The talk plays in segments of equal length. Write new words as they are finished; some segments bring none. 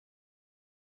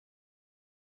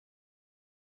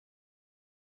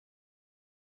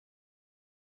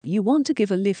You want to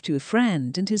give a lift to a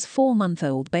friend and his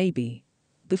 4-month-old baby.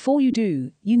 Before you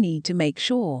do, you need to make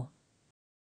sure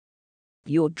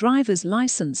your driver's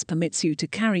license permits you to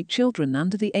carry children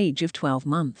under the age of 12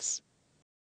 months.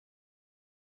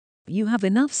 You have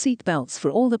enough seat belts for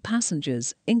all the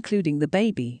passengers, including the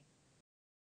baby.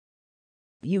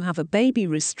 You have a baby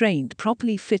restraint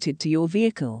properly fitted to your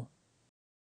vehicle.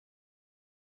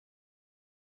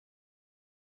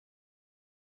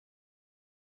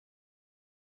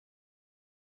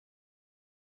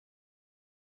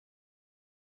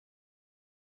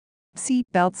 Seat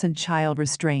belts and child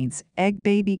restraints, egg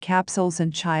baby capsules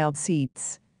and child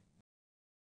seats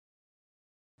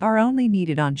are only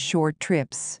needed on short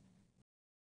trips.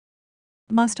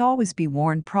 Must always be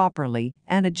worn properly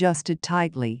and adjusted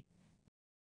tightly.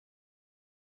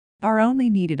 Are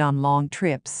only needed on long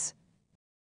trips.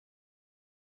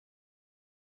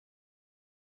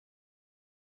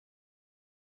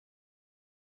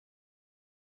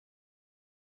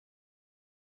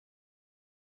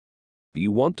 You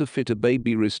want to fit a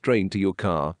baby restraint to your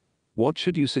car. What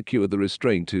should you secure the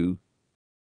restraint to?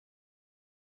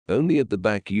 Only at the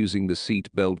back using the seat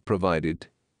belt provided.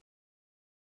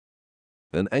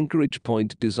 An anchorage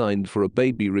point designed for a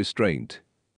baby restraint.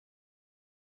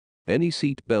 Any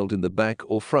seat belt in the back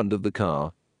or front of the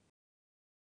car.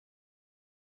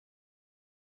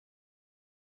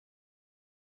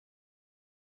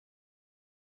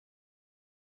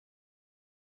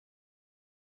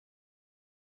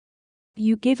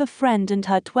 You give a friend and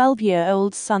her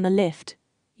 12-year-old son a lift.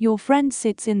 Your friend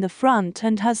sits in the front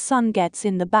and her son gets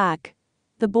in the back.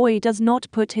 The boy does not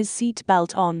put his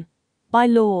seatbelt on. By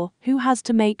law, who has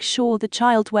to make sure the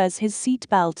child wears his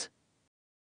seatbelt?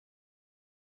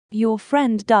 Your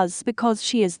friend does because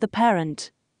she is the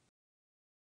parent.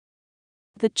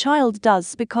 The child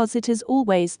does because it is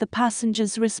always the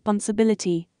passenger's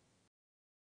responsibility.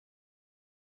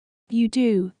 You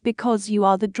do because you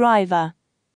are the driver.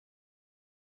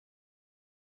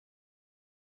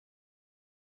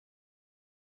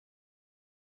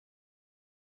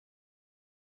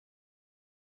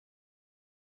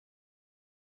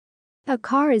 A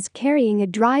car is carrying a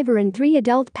driver and 3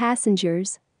 adult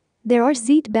passengers. There are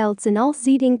seat belts in all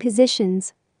seating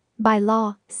positions. By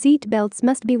law, seat belts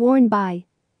must be worn by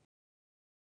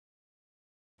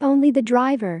only the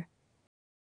driver.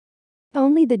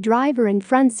 Only the driver and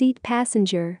front seat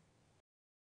passenger.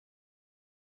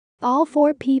 All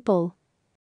 4 people.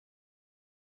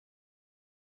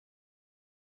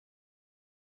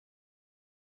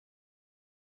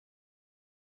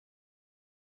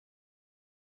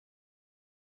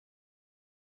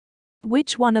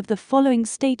 Which one of the following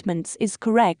statements is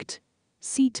correct?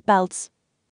 Seat belts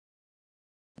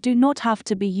do not have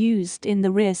to be used in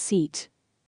the rear seat.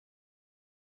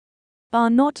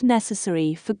 Are not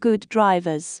necessary for good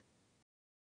drivers.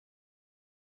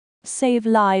 Save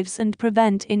lives and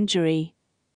prevent injury.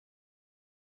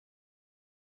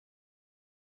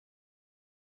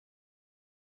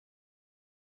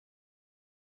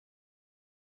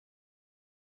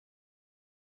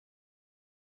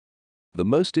 The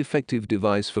most effective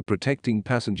device for protecting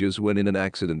passengers when in an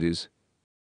accident is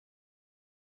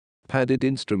padded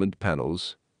instrument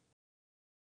panels,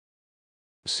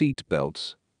 seat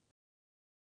belts,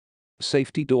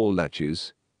 safety door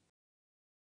latches,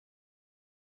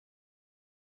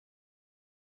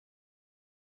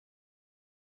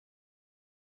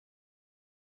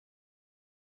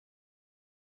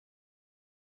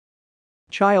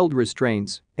 child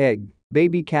restraints, egg,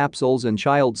 baby capsules and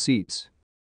child seats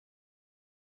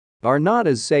are not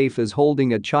as safe as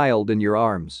holding a child in your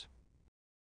arms.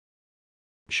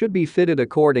 Should be fitted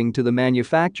according to the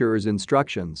manufacturer's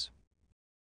instructions.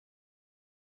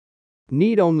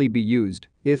 Need only be used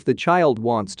if the child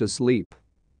wants to sleep.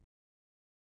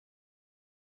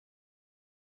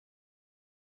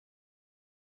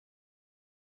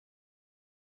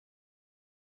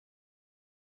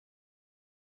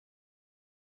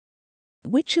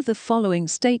 Which of the following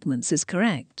statements is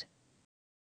correct?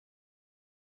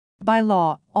 By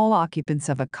law, all occupants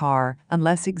of a car,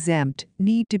 unless exempt,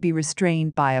 need to be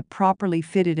restrained by a properly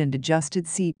fitted and adjusted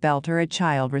seat belt or a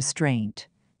child restraint.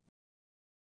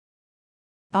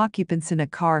 Occupants in a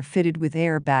car fitted with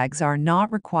airbags are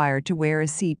not required to wear a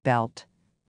seat belt.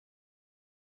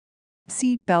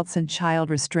 Seat belts and child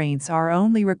restraints are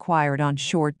only required on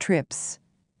short trips.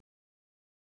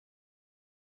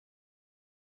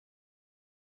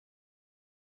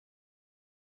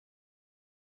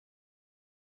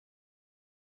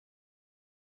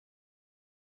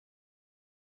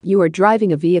 You are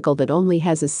driving a vehicle that only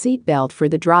has a seat belt for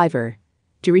the driver.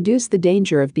 To reduce the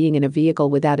danger of being in a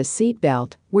vehicle without a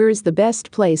seatbelt, where is the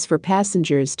best place for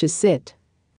passengers to sit?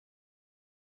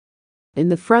 In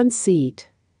the front seat.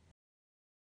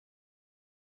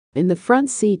 In the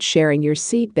front seat sharing your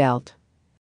seatbelt.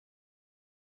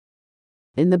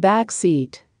 In the back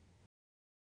seat.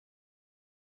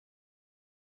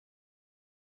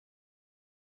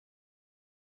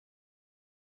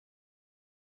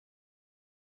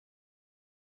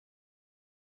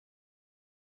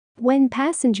 When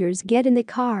passengers get in the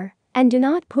car and do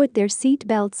not put their seat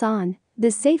belts on, the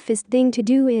safest thing to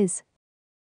do is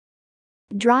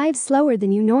drive slower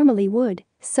than you normally would,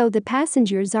 so the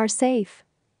passengers are safe.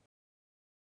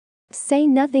 Say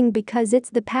nothing because it's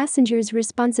the passenger's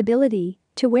responsibility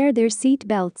to wear their seat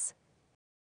belts.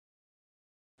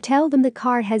 Tell them the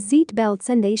car has seat belts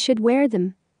and they should wear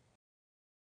them.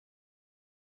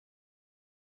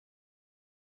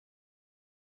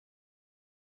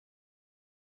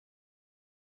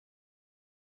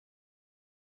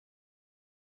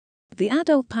 The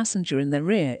adult passenger in the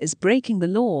rear is breaking the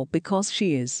law because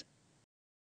she is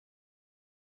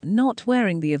not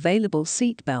wearing the available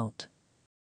seat belt,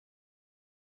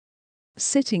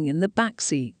 sitting in the back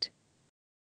seat,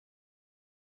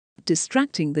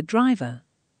 distracting the driver,